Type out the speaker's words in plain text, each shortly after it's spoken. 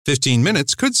15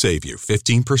 minutes could save you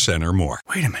 15% or more.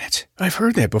 Wait a minute. I've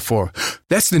heard that before.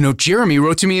 That's the note Jeremy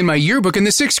wrote to me in my yearbook in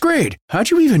the 6th grade. How'd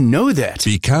you even know that?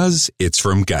 Because it's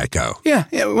from Geico. Yeah,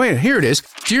 wait, here it is.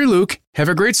 Dear Luke, have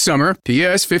a great summer.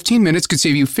 P.S. 15 minutes could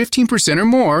save you 15% or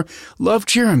more. Love,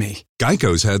 Jeremy.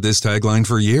 Geico's had this tagline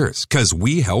for years, because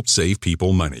we help save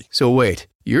people money. So wait,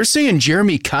 you're saying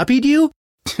Jeremy copied you?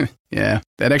 Yeah,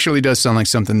 that actually does sound like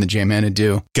something the J-Man would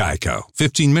do. Geico.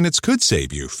 15 minutes could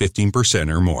save you 15%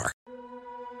 or more.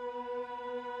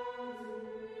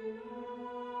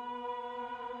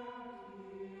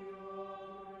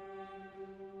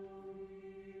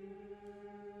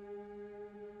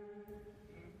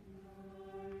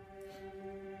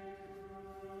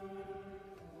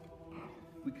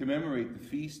 We commemorate the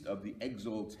feast of the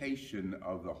Exaltation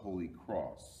of the Holy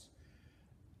Cross.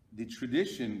 The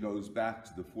tradition goes back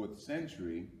to the 4th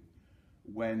century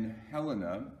when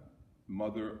Helena,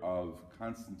 mother of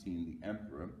Constantine the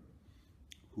Emperor,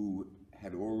 who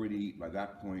had already by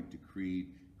that point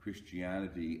decreed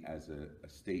Christianity as a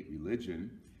state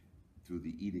religion through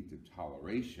the Edict of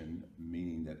Toleration,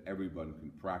 meaning that everyone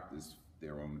can practice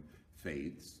their own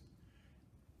faiths,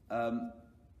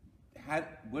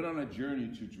 went on a journey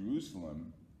to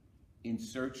Jerusalem in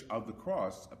search of the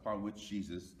cross upon which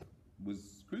Jesus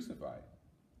was crucified.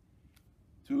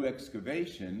 Through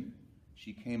excavation,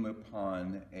 she came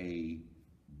upon a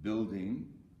building,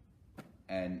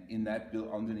 and in that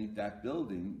underneath that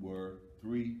building were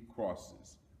 3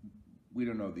 crosses. We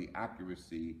don't know the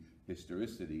accuracy,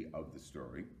 historicity of the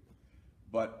story,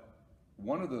 but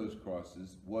one of those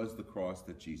crosses was the cross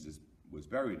that Jesus was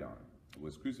buried on,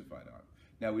 was crucified on.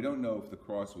 Now, we don't know if the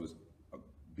cross was a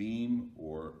beam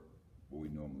or what we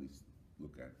normally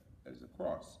look at as a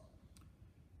cross.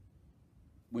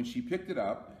 When she picked it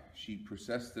up, she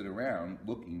processed it around,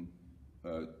 looking,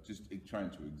 just trying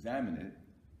to examine it.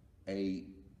 A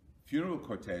funeral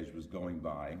cortege was going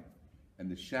by, and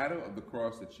the shadow of the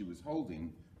cross that she was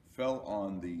holding fell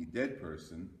on the dead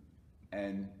person,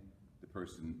 and the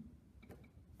person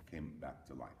came back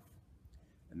to life.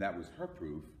 And that was her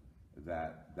proof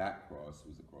that that cross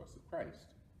was the cross of Christ.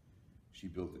 She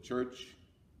built a church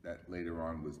that later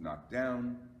on was knocked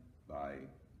down by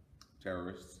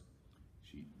terrorists.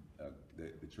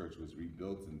 The church was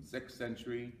rebuilt in the 6th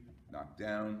century, knocked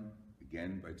down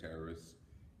again by terrorists,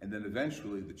 and then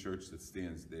eventually the church that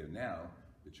stands there now,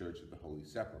 the Church of the Holy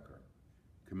Sepulchre,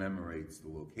 commemorates the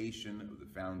location of the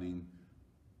founding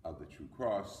of the true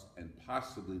cross and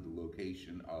possibly the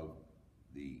location of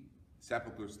the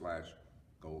sepulchre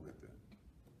 / Golgotha.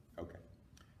 Okay,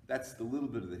 that's the little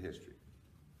bit of the history.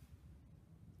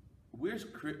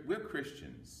 We're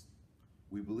Christians.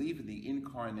 We believe in the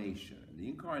incarnation. And the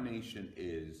incarnation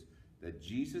is that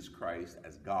Jesus Christ,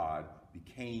 as God,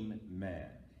 became man.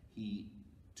 He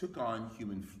took on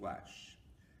human flesh.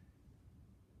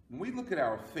 When we look at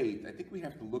our faith, I think we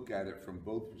have to look at it from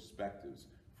both perspectives,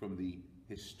 from the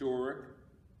historic,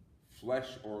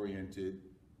 flesh-oriented,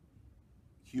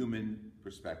 human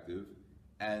perspective,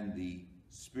 and the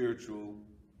spiritual,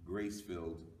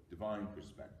 grace-filled, divine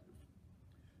perspective.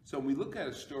 So when we look at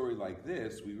a story like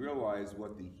this, we realize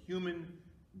what the human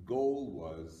goal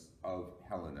was of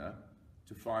Helena,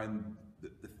 to find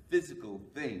the physical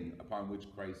thing upon which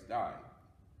Christ died.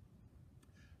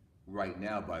 Right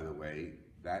now, by the way,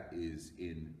 that is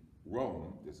in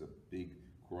Rome. There's a big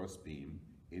cross beam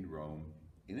in Rome,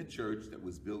 in a church that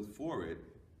was built for it,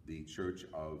 the Church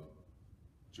of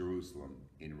Jerusalem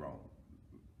in Rome.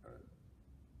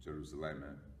 Jerusalem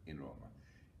in Rome.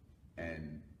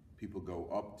 And people go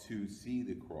up to see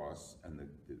the cross and the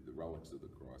relics of the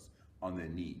cross on their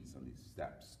knees, on these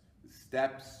steps. The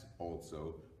steps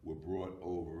also were brought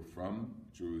over from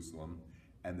Jerusalem,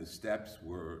 and the steps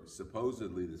were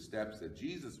supposedly the steps that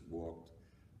Jesus walked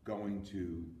going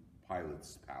to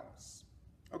Pilate's palace.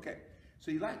 Okay,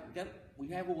 so we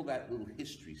have all that little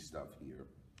history stuff here.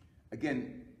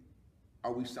 Again,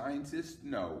 are we scientists?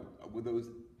 No. Were those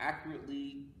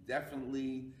accurately,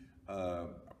 definitely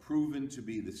proven to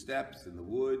be the steps and the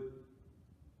wood?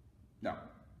 No.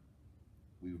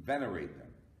 We venerate them.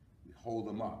 We hold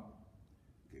them up.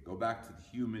 Okay, go back to the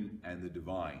human and the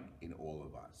divine in all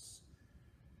of us.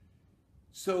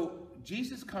 So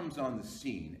Jesus comes on the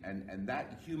scene, and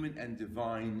that human and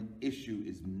divine issue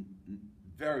is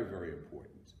very, very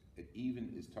important. It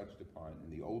even is touched upon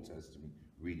in the Old Testament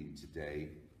reading today,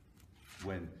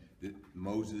 when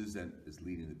Moses is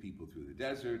leading the people through the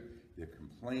desert. They're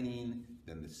complaining,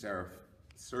 then the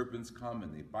serpents come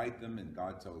and they bite them, and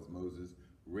God tells Moses,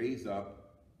 raise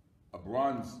up a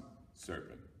bronze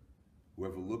serpent.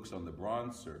 Whoever looks on the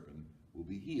bronze serpent will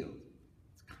be healed.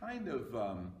 It's kind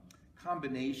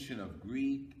combination of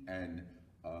Greek and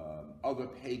other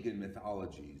pagan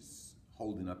mythologies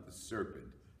holding up the serpent.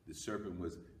 The serpent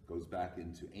goes back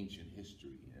into ancient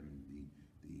history, and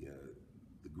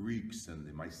the Greeks and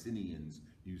the Mycenaeans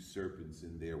used serpents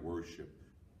in their worship.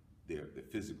 The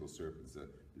physical serpents, the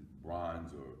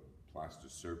bronze or plaster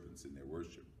serpents in their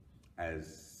worship, as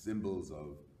symbols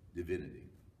of divinity.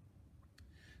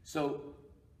 So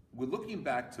we're looking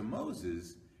back to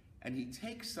Moses, and he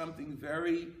takes something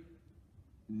very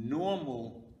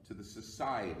normal to the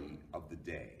society of the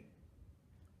day,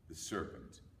 the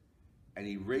serpent, and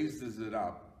he raises it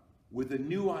up with a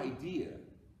new idea.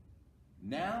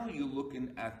 Now you're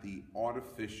looking at the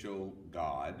artificial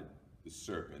God, the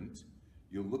serpent.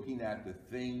 You're looking at the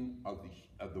thing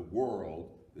of the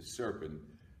world, the serpent,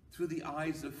 through the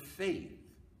eyes of faith.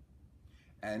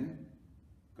 And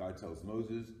God tells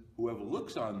Moses, whoever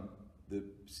looks on the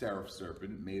seraph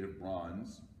serpent made of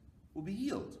bronze will be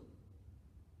healed.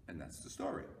 And that's the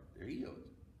story. They're healed.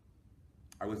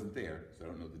 I wasn't there, so I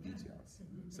don't know the details.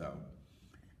 So,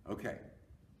 okay.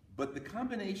 But the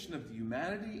combination of the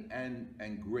humanity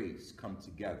and grace come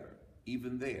together,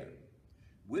 even there.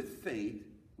 With faith,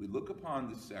 we look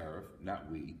upon the seraph, not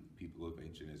we, people of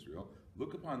ancient Israel,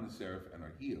 look upon the seraph and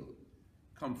are healed.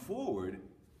 Come forward,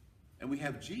 and we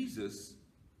have Jesus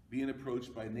being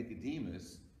approached by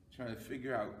Nicodemus, trying to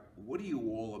figure out, what are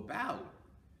you all about?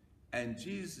 And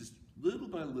Jesus, little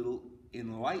by little,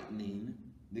 enlightening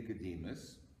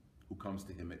Nicodemus, who comes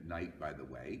to him at night, by the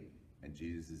way, and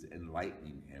Jesus is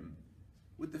enlightening him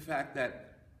with the fact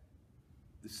that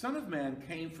the Son of Man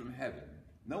came from heaven.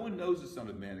 No one knows the Son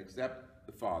of Man except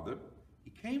the Father. He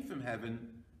came from heaven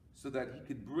so that he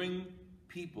could bring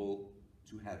people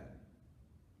to heaven.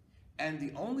 And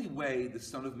the only way the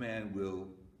Son of Man will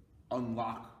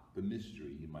unlock the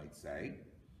mystery, you might say,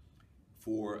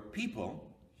 for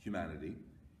people, humanity,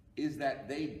 is that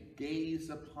they gaze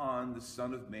upon the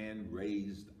Son of Man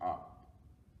raised up,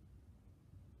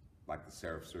 like the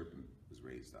seraph serpent was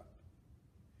raised up.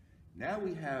 Now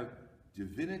we have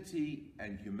divinity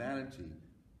and humanity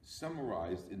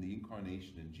summarized in the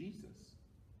incarnation in Jesus.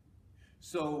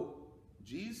 So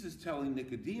Jesus is telling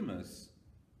Nicodemus,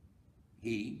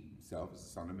 he himself is the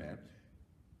Son of Man,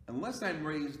 unless I'm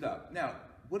raised up. Now,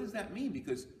 what does that mean?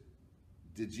 Because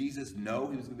did Jesus know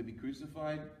he was going to be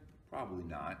crucified? Probably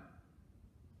not.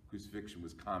 Crucifixion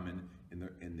was common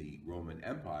in the Roman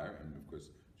Empire, and of course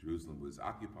Jerusalem was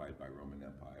occupied by Roman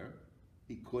Empire.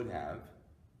 He could have.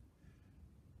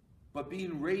 But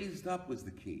being raised up was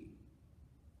the key.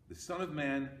 The Son of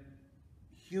Man,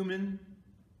 human,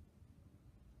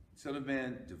 Son of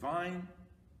Man, divine,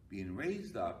 being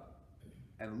raised up,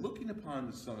 and looking upon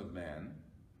the Son of Man,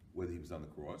 whether he was on the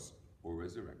cross or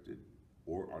resurrected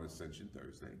or on Ascension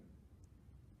Thursday,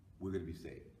 we're going to be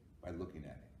saved by looking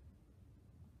at him.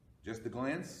 Just a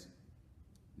glance?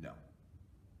 No.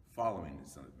 Following the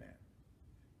Son of Man.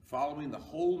 Following the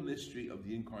whole mystery of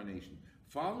the incarnation.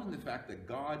 Following the fact that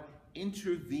God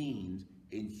intervened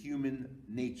in human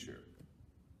nature.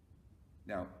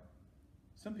 Now,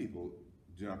 some people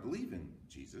do not believe in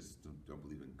Jesus, don't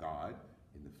believe in God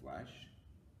in the flesh,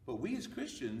 but we as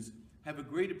Christians have a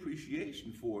great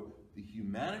appreciation for the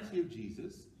humanity of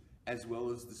Jesus as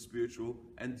well as the spiritual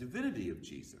and divinity of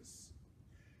Jesus.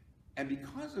 And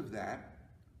because of that,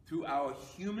 through our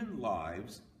human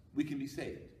lives, we can be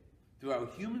saved. Through our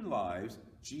human lives,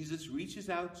 Jesus reaches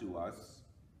out to us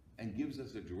and gives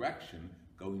us a direction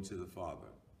going to the Father.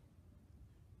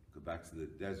 Go back to the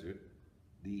desert.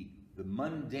 The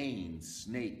mundane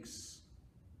snakes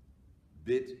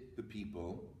bit the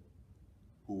people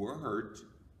who were hurt,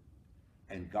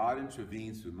 and God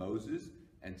intervenes through Moses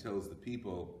and tells the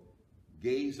people,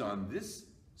 gaze on this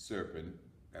serpent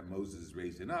that Moses is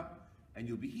raising up, and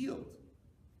you'll be healed.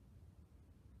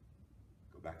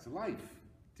 Go back to life,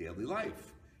 daily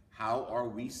life. How are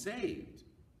we saved?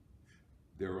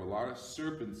 There are a lot of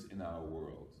serpents in our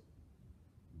world.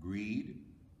 Greed,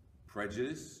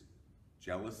 prejudice,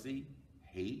 jealousy,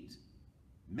 hate.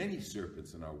 Many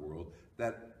serpents in our world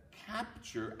that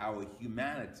capture our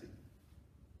humanity.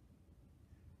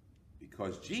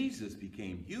 Because Jesus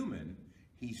became human,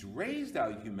 he's raised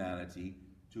our humanity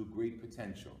to a great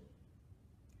potential.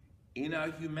 In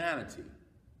our humanity,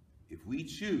 if we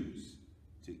choose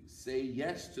to say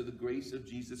yes to the grace of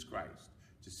Jesus Christ,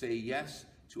 to say yes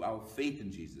to our faith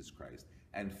in Jesus Christ,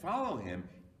 and follow him,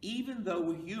 even though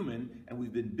we're human and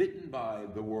we've been bitten by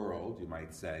the world, you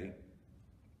might say,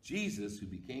 Jesus, who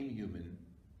became human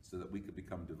so that we could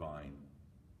become divine,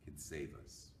 can save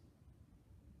us.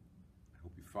 I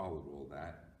hope you followed all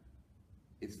that.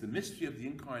 It's the mystery of the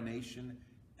incarnation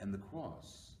and the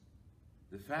cross.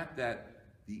 The fact that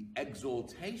The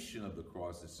exaltation of the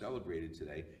cross is celebrated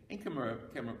today in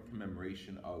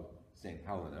commemoration of St.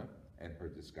 Helena and her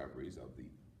discoveries of the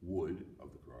wood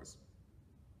of the cross.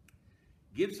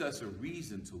 Gives us a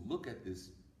reason to look at this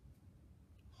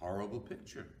horrible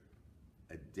picture.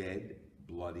 A dead,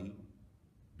 bloody,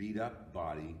 beat-up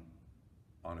body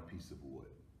on a piece of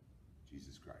wood.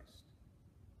 Jesus Christ.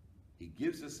 He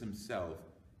gives us himself,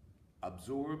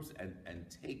 absorbs and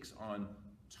takes on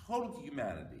total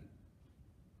humanity,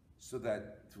 so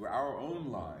that through our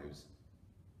own lives,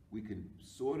 we can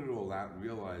sort it all out and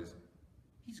realize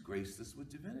he's graced us with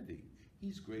divinity.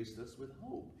 He's graced us with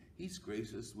hope. He's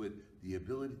graced us with the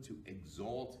ability to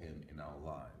exalt him in our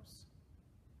lives.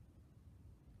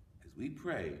 As we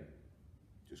pray,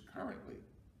 just currently,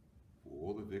 for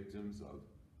all the victims of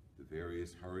the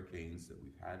various hurricanes that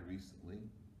we've had recently,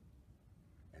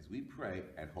 as we pray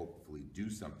and hopefully do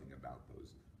something about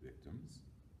those victims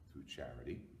through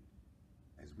charity,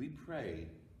 as we pray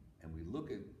and we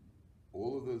look at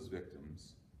all of those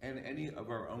victims and any of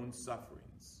our own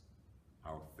sufferings,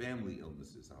 our family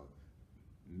illnesses, our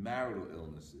marital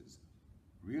illnesses,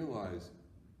 realize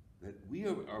that we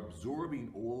are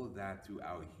absorbing all of that through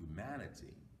our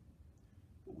humanity,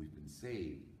 but we've been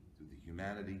saved through the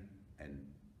humanity and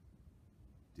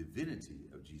divinity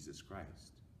of Jesus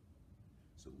Christ.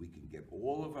 So we can get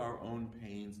all of our own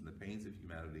pains and the pains of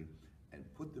humanity and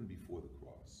put them before the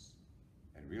cross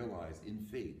and realize in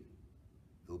faith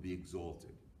they'll be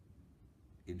exalted.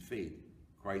 In faith,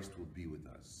 Christ will be with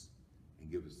us and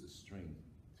give us the strength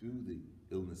through the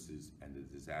illnesses and the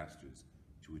disasters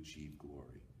to achieve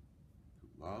glory.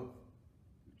 Through love,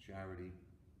 through charity,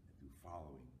 and through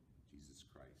following Jesus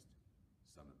Christ,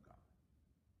 Son of God.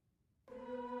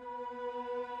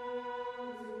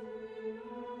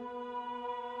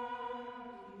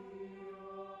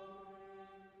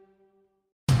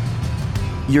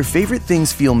 Your favorite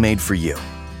things feel made for you.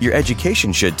 Your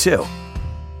education should too.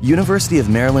 University of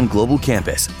Maryland Global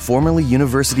Campus, formerly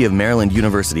University of Maryland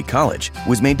University College,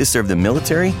 was made to serve the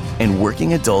military and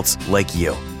working adults like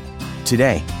you.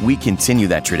 Today, we continue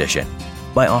that tradition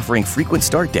by offering frequent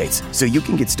start dates so you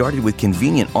can get started with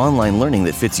convenient online learning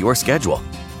that fits your schedule,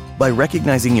 by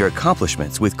recognizing your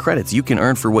accomplishments with credits you can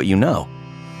earn for what you know,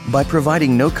 by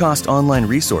providing no-cost online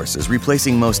resources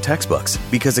replacing most textbooks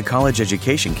because a college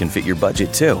education can fit your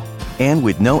budget too, and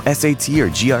with no SAT or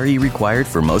GRE required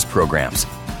for most programs.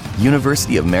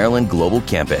 University of Maryland Global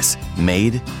Campus,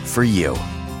 made for you.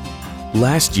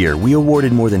 Last year, we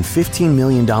awarded more than $15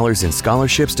 million in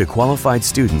scholarships to qualified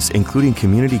students, including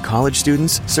community college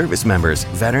students, service members,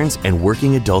 veterans, and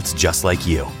working adults just like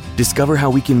you. Discover how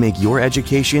we can make your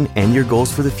education and your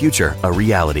goals for the future a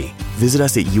reality. Visit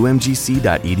us at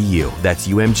umgc.edu. That's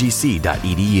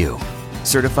umgc.edu.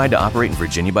 Certified to operate in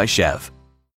Virginia by Chev.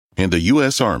 In the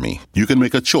U.S. Army, you can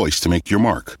make a choice to make your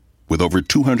mark. With over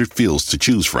 200 fields to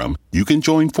choose from, you can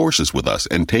join forces with us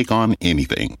and take on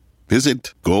anything.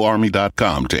 Visit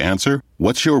GoArmy.com to answer,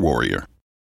 what's your warrior?